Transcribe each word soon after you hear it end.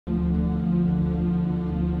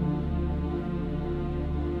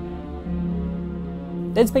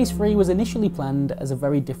Dead Space 3 was initially planned as a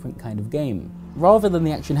very different kind of game. Rather than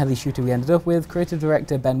the action-heavy shooter we ended up with, creative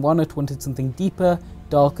director Ben Wannert wanted something deeper,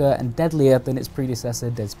 darker, and deadlier than its predecessor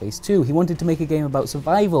Dead Space 2. He wanted to make a game about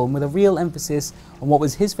survival, and with a real emphasis on what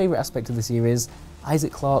was his favourite aspect of the series,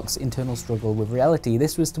 Isaac Clarke's internal struggle with reality.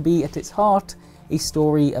 This was to be, at its heart, a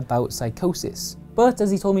story about psychosis. But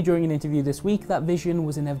as he told me during an interview this week, that vision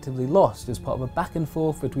was inevitably lost as part of a back and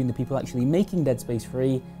forth between the people actually making Dead Space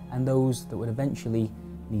 3 and those that would eventually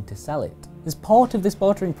need to sell it. As part of this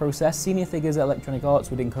bartering process, senior figures at Electronic Arts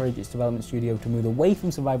would encourage its development studio to move away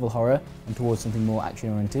from survival horror and towards something more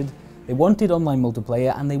action-oriented. They wanted online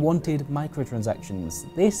multiplayer and they wanted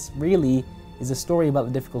microtransactions. This really is a story about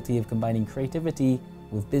the difficulty of combining creativity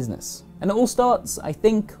with business. And it all starts, I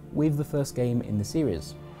think, with the first game in the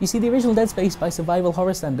series. You see, the original Dead Space, by survival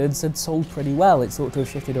horror standards, had sold pretty well. It's thought to have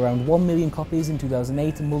shifted around 1 million copies in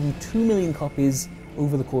 2008 and more than 2 million copies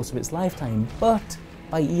over the course of its lifetime. But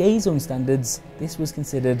by EA's own standards, this was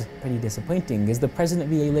considered pretty disappointing. As the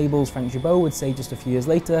president of EA Labels, Frank Gibeau, would say just a few years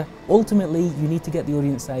later, ultimately you need to get the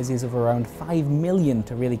audience sizes of around 5 million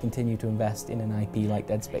to really continue to invest in an IP like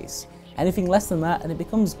Dead Space. Anything less than that and it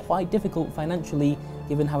becomes quite difficult financially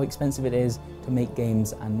given how expensive it is to make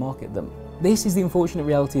games and market them. This is the unfortunate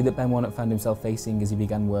reality that Ben Wannert found himself facing as he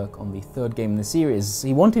began work on the third game in the series.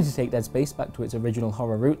 He wanted to take Dead Space back to its original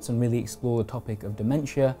horror roots and really explore the topic of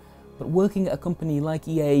dementia, but working at a company like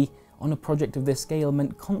EA on a project of this scale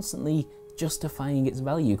meant constantly justifying its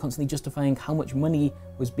value, constantly justifying how much money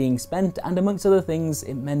was being spent, and amongst other things,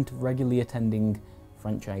 it meant regularly attending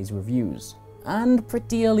franchise reviews. And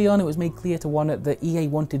pretty early on it was made clear to Wannert that EA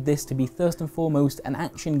wanted this to be first and foremost an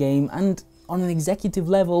action game, and on an executive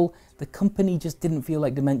level, the company just didn't feel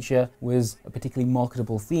like dementia was a particularly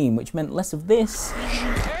marketable theme, which meant less of this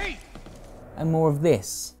and more of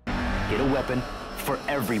this. Get a weapon for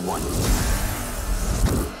everyone.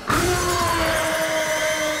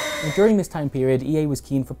 And during this time period, EA was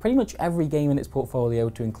keen for pretty much every game in its portfolio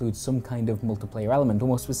to include some kind of multiplayer element, or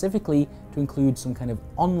more specifically, to include some kind of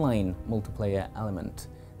online multiplayer element.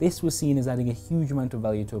 This was seen as adding a huge amount of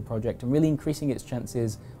value to a project and really increasing its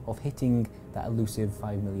chances of hitting that elusive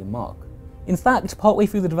 5 million mark. In fact, partway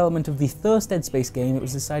through the development of the first Dead Space game, it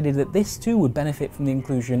was decided that this too would benefit from the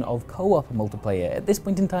inclusion of co-op multiplayer. At this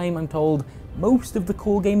point in time, I'm told, most of the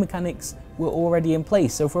core game mechanics were already in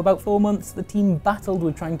place, so for about 4 months the team battled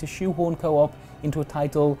with trying to shoehorn co-op into a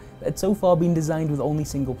title that had so far been designed with only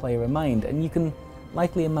single player in mind, and you can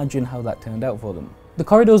likely imagine how that turned out for them. The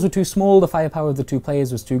corridors were too small, the firepower of the two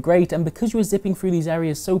players was too great, and because you were zipping through these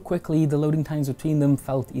areas so quickly, the loading times between them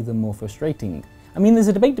felt even more frustrating. I mean, there's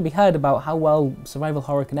a debate to be had about how well survival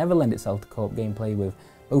horror can ever lend itself to co-op gameplay, with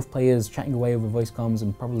both players chatting away over voice comms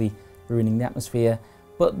and probably ruining the atmosphere,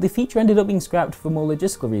 but the feature ended up being scrapped for more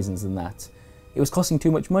logistical reasons than that. It was costing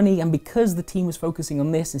too much money, and because the team was focusing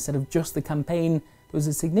on this instead of just the campaign, there was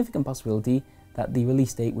a significant possibility that the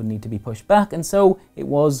release date would need to be pushed back, and so it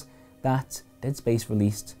was that Dead Space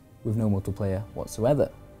released with no multiplayer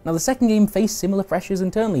whatsoever. Now the second game faced similar pressures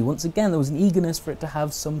internally. Once again, there was an eagerness for it to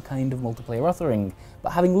have some kind of multiplayer authoring,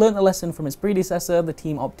 but having learnt a lesson from its predecessor, the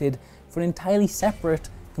team opted for an entirely separate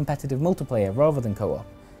competitive multiplayer rather than co-op.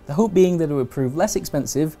 The hope being that it would prove less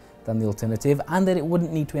expensive than the alternative and that it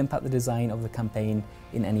wouldn't need to impact the design of the campaign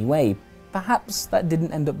in any way. Perhaps that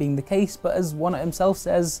didn't end up being the case, but as Wannert himself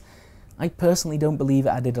says, I personally don't believe it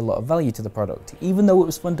added a lot of value to the product. Even though it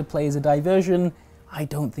was fun to play as a diversion, I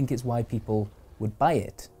don't think it's why people would buy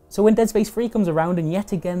it. So when Dead Space 3 comes around and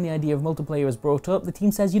yet again the idea of multiplayer is brought up, the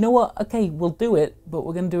team says, you know what, okay, we'll do it, but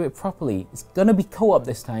we're going to do it properly. It's going to be co-op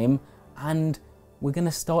this time, and we're going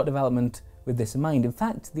to start development with this in mind. In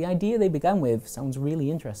fact, the idea they began with sounds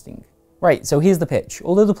really interesting. Right, so here's the pitch.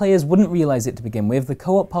 Although the players wouldn't realise it to begin with, the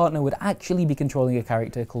co-op partner would actually be controlling a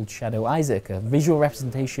character called Shadow Isaac, a visual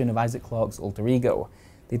representation of Isaac Clarke's alter ego.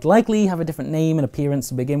 They'd likely have a different name and appearance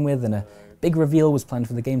to begin with, and a big reveal was planned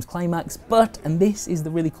for the game's climax, but, and this is the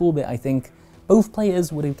really cool bit I think, both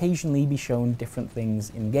players would occasionally be shown different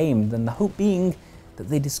things in-game, then the hope being that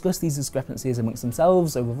they discuss these discrepancies amongst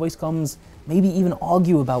themselves over voice comms, maybe even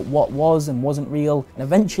argue about what was and wasn't real, and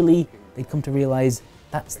eventually they'd come to realise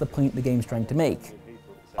that's the point the game's trying to make.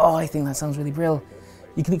 Oh, I think that sounds really brilliant.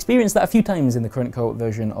 You can experience that a few times in the current co-op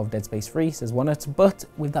version of Dead Space 3, says Wannert, but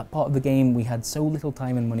with that part of the game we had so little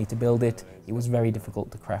time and money to build it, it was very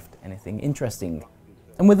difficult to craft anything interesting.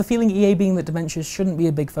 And with the feeling EA being that dementia shouldn't be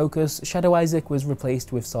a big focus, Shadow Isaac was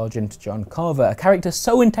replaced with Sergeant John Carver, a character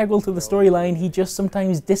so integral to the storyline he just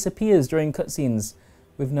sometimes disappears during cutscenes,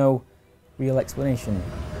 with no real explanation.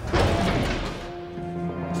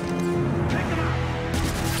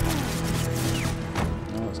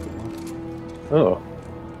 Oh.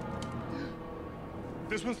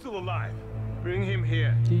 This one's still alive. Bring him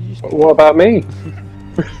here. What about me?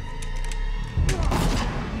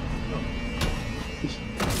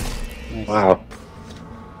 Nice. Wow.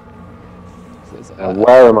 What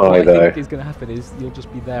Where am I though? think is going to happen is you'll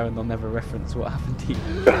just be there and they'll never reference what happened to you.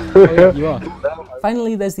 Oh, yeah, you are.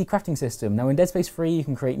 Finally, there's the crafting system. Now in Dead Space 3 you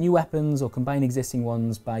can create new weapons or combine existing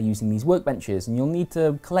ones by using these workbenches, and you'll need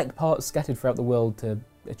to collect parts scattered throughout the world to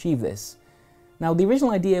achieve this. Now the original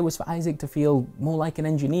idea was for Isaac to feel more like an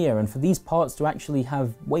engineer and for these parts to actually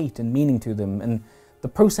have weight and meaning to them, and the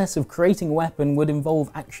process of creating a weapon would involve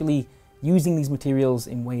actually using these materials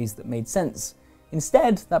in ways that made sense.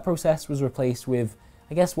 Instead, that process was replaced with,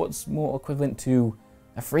 I guess, what's more equivalent to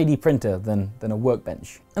a 3D printer than a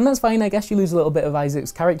workbench. And that's fine, I guess you lose a little bit of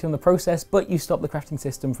Isaac's character in the process, but you stop the crafting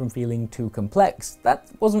system from feeling too complex. That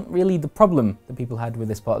wasn't really the problem that people had with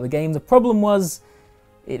this part of the game. The problem was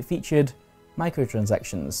it featured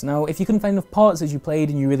microtransactions. Now, if you couldn't find enough parts as you played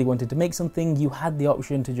and you really wanted to make something, you had the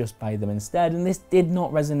option to just buy them instead, and this did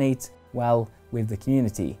not resonate well with the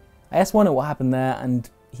community. I asked Warner what happened there, and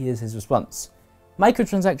here's his response.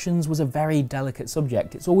 Microtransactions was a very delicate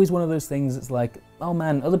subject. It's always one of those things that's like, oh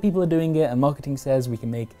man, other people are doing it and marketing says we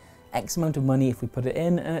can make X amount of money if we put it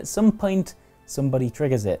in, and at some point somebody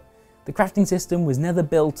triggers it. The crafting system was never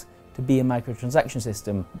built to be a microtransaction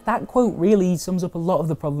system. That quote really sums up a lot of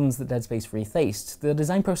the problems that Dead Space 3 faced. The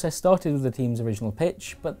design process started with the team's original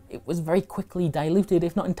pitch, but it was very quickly diluted,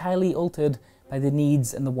 if not entirely altered, by the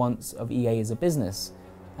needs and the wants of EA as a business.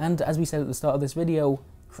 And as we said at the start of this video,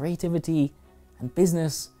 creativity and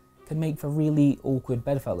business can make for really awkward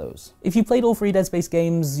bedfellows. If you played all 3 Dead Space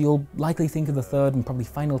games, you'll likely think of the third and probably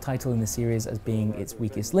final title in the series as being its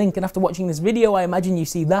weakest link, and after watching this video I imagine you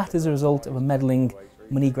see that as a result of a meddling,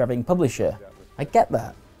 money-grabbing publisher. I get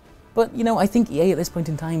that. But, you know, I think EA at this point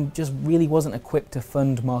in time just really wasn't equipped to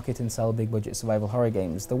fund, market and sell big-budget survival horror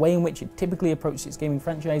games. The way in which it typically approached its gaming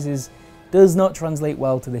franchises does not translate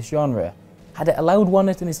well to this genre. Had it allowed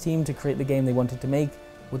Warner and his team to create the game they wanted to make,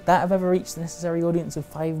 would that have ever reached the necessary audience of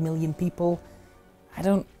 5 million people? I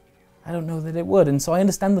don't know that it would, and so I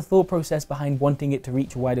understand the thought process behind wanting it to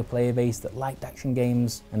reach a wider player base that liked action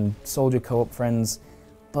games and soldier co-op friends,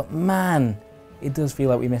 but man, it does feel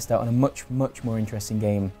like we missed out on a much more interesting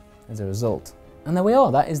game as a result. And there we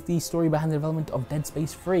are, that is the story behind the development of Dead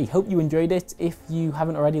Space 3. Hope you enjoyed it. If you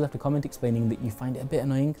haven't already left a comment explaining that you find it a bit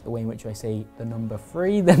annoying, the way in which I say the number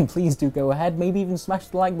 3, then please do go ahead, maybe even smash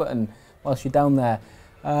the like button whilst you're down there.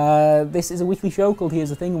 This is a weekly show called Here's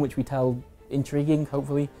the Thing, in which we tell intriguing,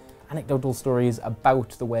 hopefully, anecdotal stories about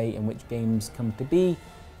the way in which games come to be.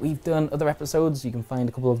 We've done other episodes, you can find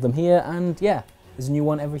a couple of them here, and yeah, there's a new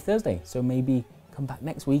one every Thursday, so maybe come back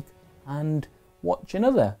next week and watch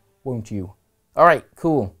another, won't you? Alright,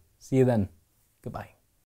 cool. See you then. Goodbye.